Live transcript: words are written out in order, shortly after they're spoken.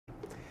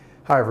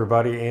Hi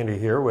everybody, Andy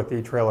here with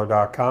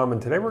etrailer.com,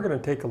 and today we're going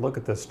to take a look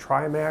at this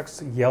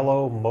Trimax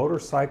yellow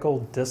motorcycle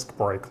disc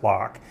brake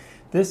lock.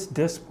 This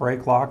disc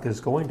brake lock is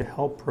going to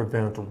help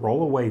prevent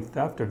rollaway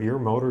theft of your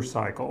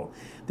motorcycle.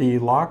 The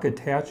lock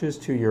attaches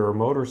to your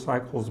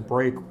motorcycle's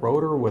brake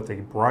rotor with a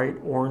bright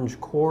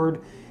orange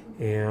cord,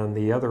 and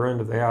the other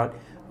end of that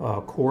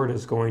cord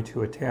is going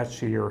to attach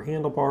to your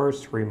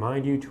handlebars to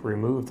remind you to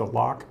remove the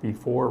lock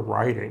before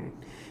riding.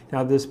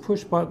 Now this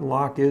push button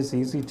lock is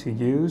easy to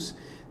use.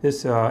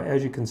 This,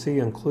 as you can see,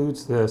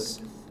 includes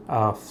this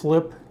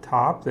flip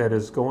top that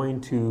is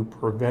going to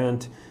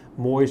prevent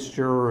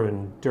moisture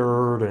and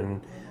dirt and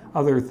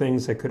other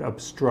things that could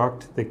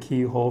obstruct the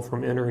keyhole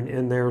from entering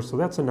in there. So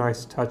that's a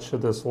nice touch to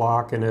this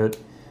lock, and it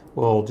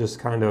will just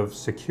kind of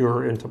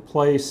secure into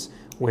place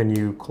when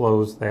you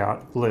close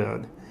that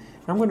lid.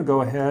 I'm going to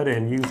go ahead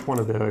and use one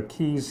of the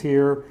keys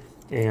here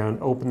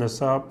and open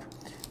this up.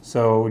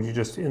 So you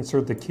just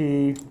insert the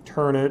key,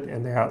 turn it,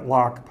 and that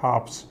lock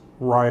pops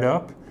right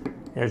up,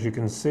 as you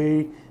can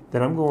see.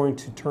 Then I'm going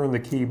to turn the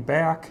key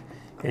back,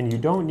 and you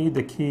don't need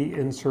the key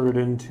inserted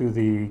into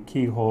the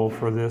keyhole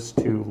for this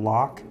to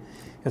lock.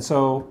 And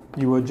so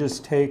you would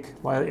just take,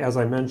 as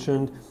I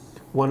mentioned,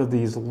 one of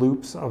these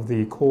loops of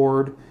the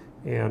cord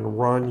and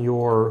run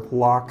your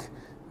lock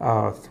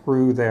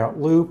through that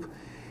loop,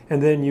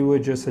 and then you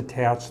would just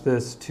attach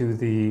this to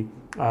the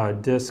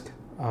disc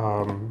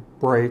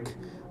brake,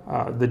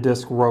 the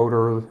disc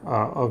rotor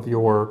of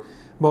your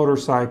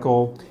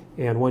motorcycle.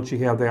 And once you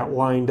have that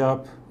lined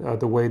up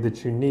the way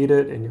that you need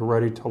it and you're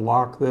ready to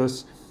lock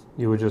this,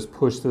 you would just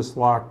push this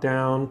lock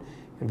down.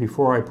 And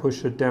before I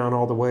push it down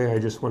all the way, I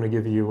just want to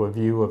give you a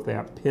view of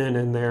that pin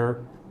in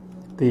there.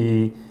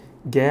 The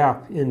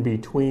gap in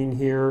between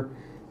here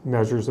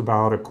measures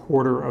about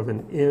 1/4 of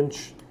an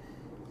inch.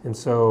 And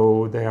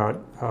so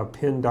that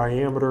pin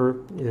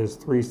diameter is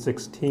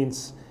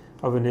 3/16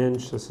 of an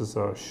inch. This is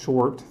a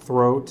short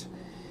throat.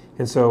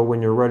 And so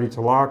when you're ready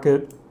to lock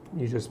it,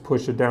 you just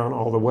push it down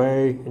all the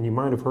way, and you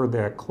might have heard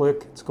that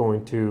click. It's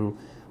going to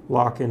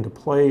lock into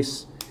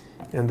place,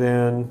 and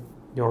then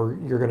you're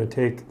going to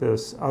take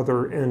this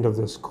other end of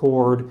this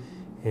cord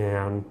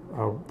and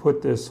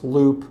put this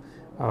loop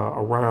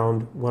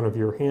around one of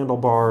your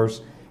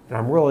handlebars. And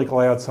I'm really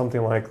glad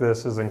something like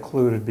this is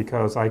included,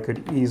 because I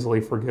could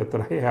easily forget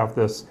that I have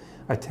this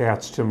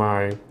attached to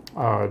my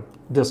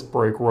disc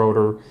brake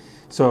rotor.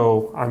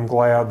 So I'm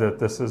glad that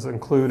this is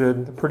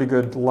included. Pretty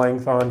good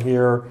length on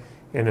here,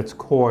 and it's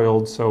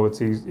coiled, so it's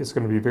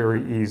going to be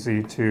very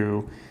easy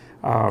to,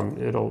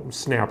 it'll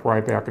snap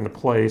right back into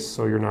place,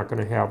 so you're not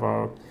going to have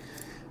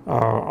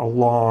a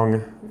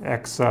long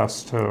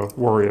excess to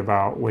worry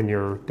about when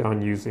you're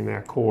done using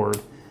that cord.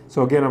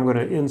 So again, I'm going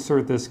to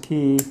insert this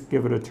key,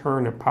 give it a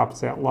turn, it pops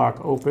that lock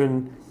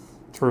open,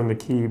 turn the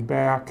key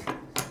back,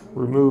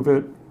 remove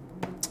it,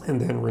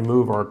 and then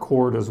remove our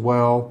cord as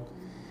well,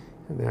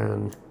 and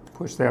then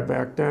push that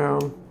back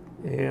down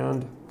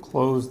and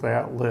close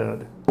that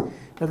lid.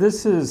 Now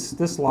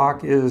this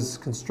lock is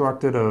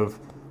constructed of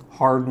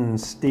hardened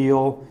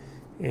steel,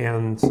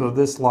 and so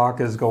this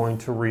lock is going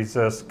to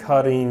resist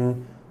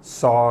cutting,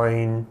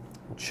 sawing,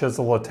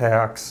 chisel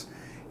attacks,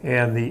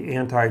 and the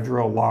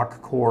anti-drill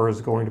lock core is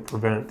going to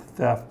prevent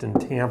theft and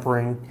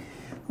tampering.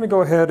 Let me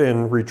go ahead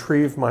and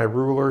retrieve my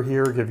ruler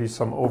here, give you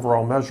some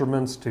overall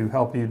measurements to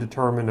help you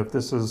determine if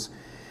this is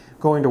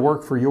going to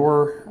work for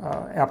your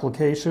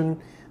application.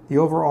 The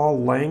overall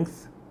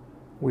length,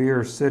 we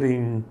are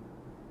sitting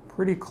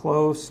pretty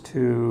close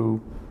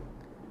to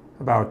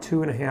about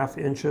 2.5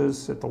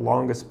 inches at the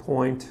longest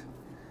point.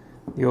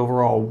 The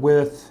overall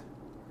width,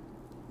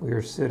 we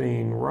are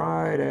sitting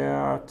right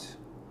at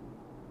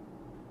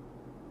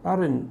about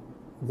 1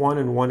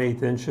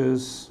 1/8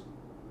 inches.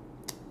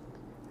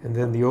 And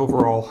then the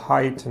overall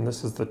height, and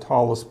this is the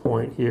tallest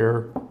point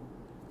here,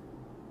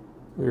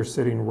 we are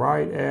sitting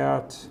right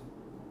at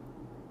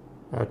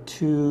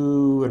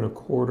 2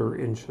 1/4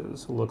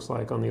 inches, it looks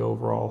like, on the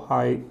overall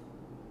height.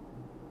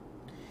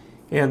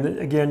 And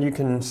again, you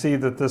can see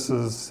that this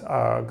is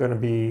going to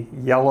be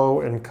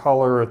yellow in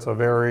color. It's a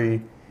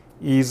very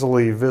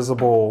easily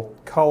visible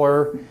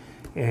color.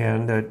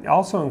 And it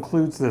also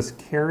includes this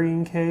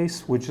carrying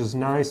case, which is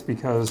nice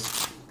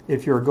because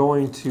if you're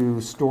going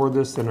to store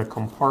this in a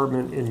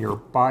compartment in your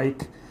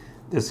bike,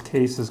 this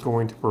case is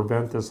going to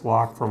prevent this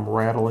lock from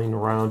rattling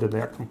around in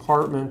that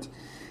compartment.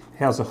 It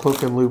has a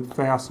hook and loop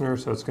fastener,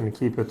 so it's going to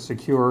keep it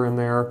secure in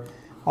there.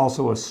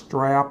 Also a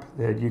strap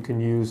that you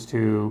can use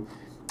to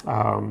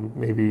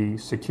maybe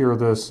secure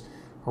this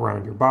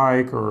around your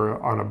bike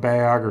or on a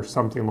bag or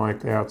something like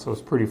that. So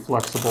it's pretty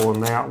flexible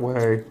in that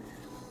way.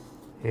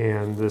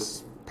 And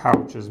this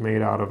pouch is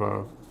made out of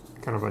a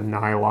kind of a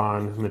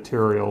nylon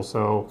material,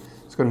 so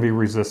it's going to be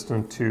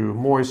resistant to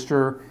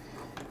moisture.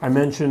 I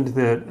mentioned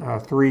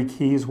that 3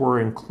 keys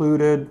were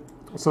included,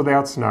 so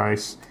that's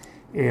nice.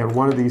 And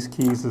one of these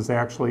keys is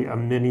actually a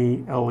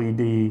mini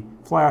LED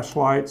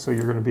flashlight, so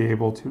you're going to be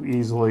able to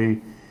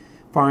easily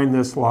find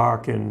this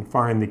lock and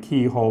find the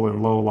keyhole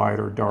in low light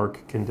or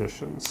dark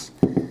conditions.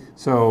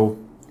 So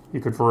you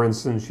could, for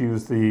instance,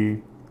 use the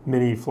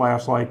mini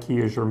flashlight key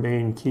as your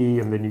main key,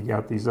 and then you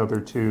got these other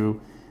two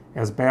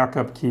as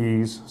backup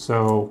keys.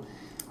 So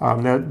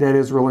that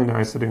is really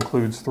nice. It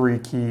includes 3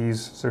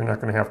 keys, so you're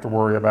not going to have to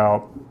worry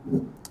about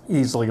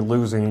easily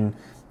losing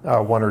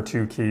 1 or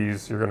 2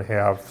 keys. You're going to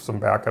have some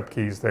backup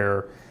keys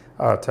there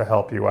to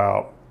help you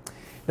out.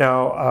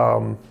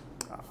 Now,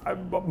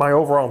 my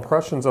overall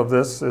impressions of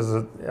this is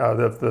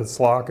that this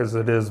lock is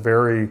it is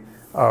very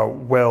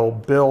well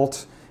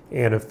built,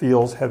 and it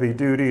feels heavy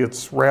duty.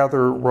 It's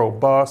rather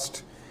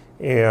robust,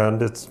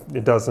 and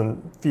it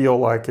doesn't feel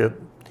like it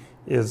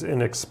is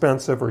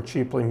inexpensive or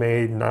cheaply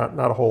made.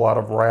 Not a whole lot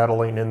of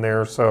rattling in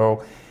there.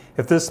 So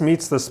if this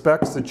meets the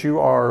specs that you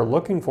are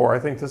looking for, I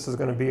think this is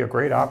going to be a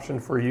great option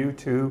for you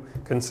to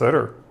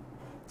consider.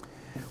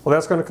 Well,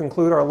 that's going to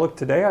conclude our look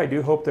today. I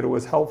do hope that it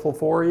was helpful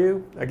for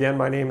you. Again,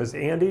 my name is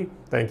Andy.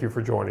 Thank you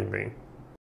for joining me.